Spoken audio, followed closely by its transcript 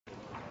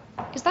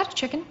Is that a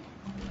chicken?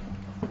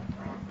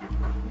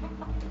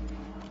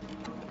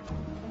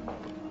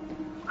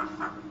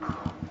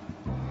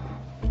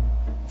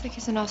 I think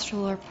it's an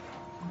Australorp.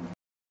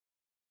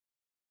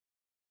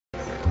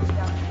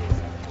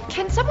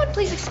 Can someone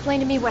please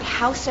explain to me what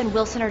House and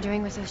Wilson are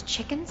doing with those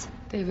chickens?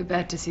 They have a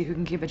bet to see who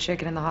can keep a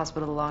chicken in the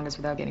hospital the longest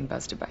without getting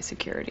busted by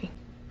security.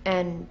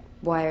 And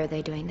why are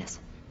they doing this?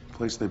 The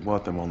place they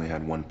bought them only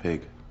had one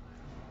pig.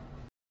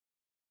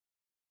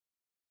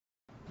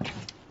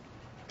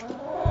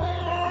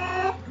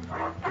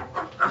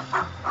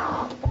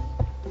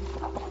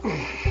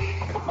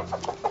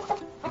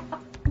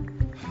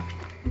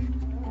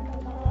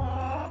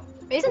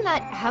 Isn't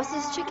that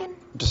House's chicken?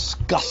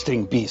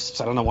 Disgusting beasts.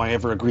 I don't know why I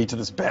ever agreed to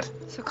this bet.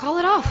 So call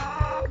it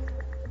off.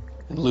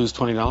 And lose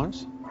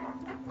 $20?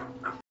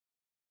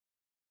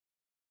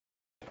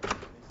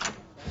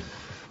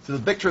 To the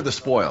victor of the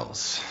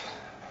spoils.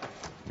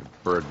 Your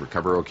bird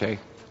recover okay?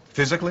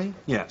 Physically,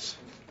 yes.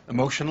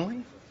 Emotionally,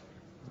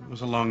 it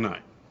was a long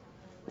night.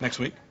 Next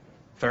week,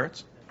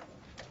 ferrets.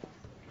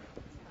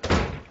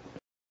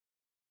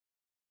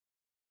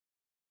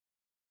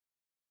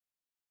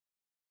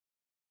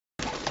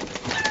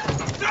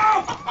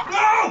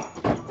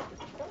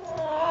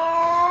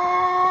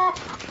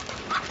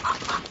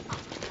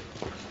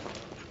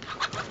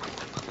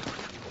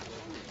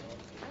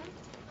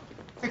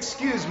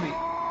 Excuse me,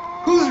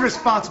 who's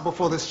responsible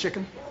for this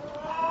chicken?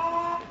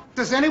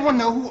 Does anyone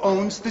know who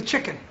owns the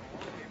chicken?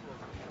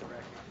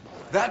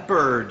 That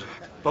bird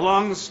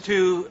belongs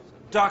to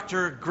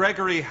Dr.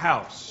 Gregory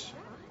House.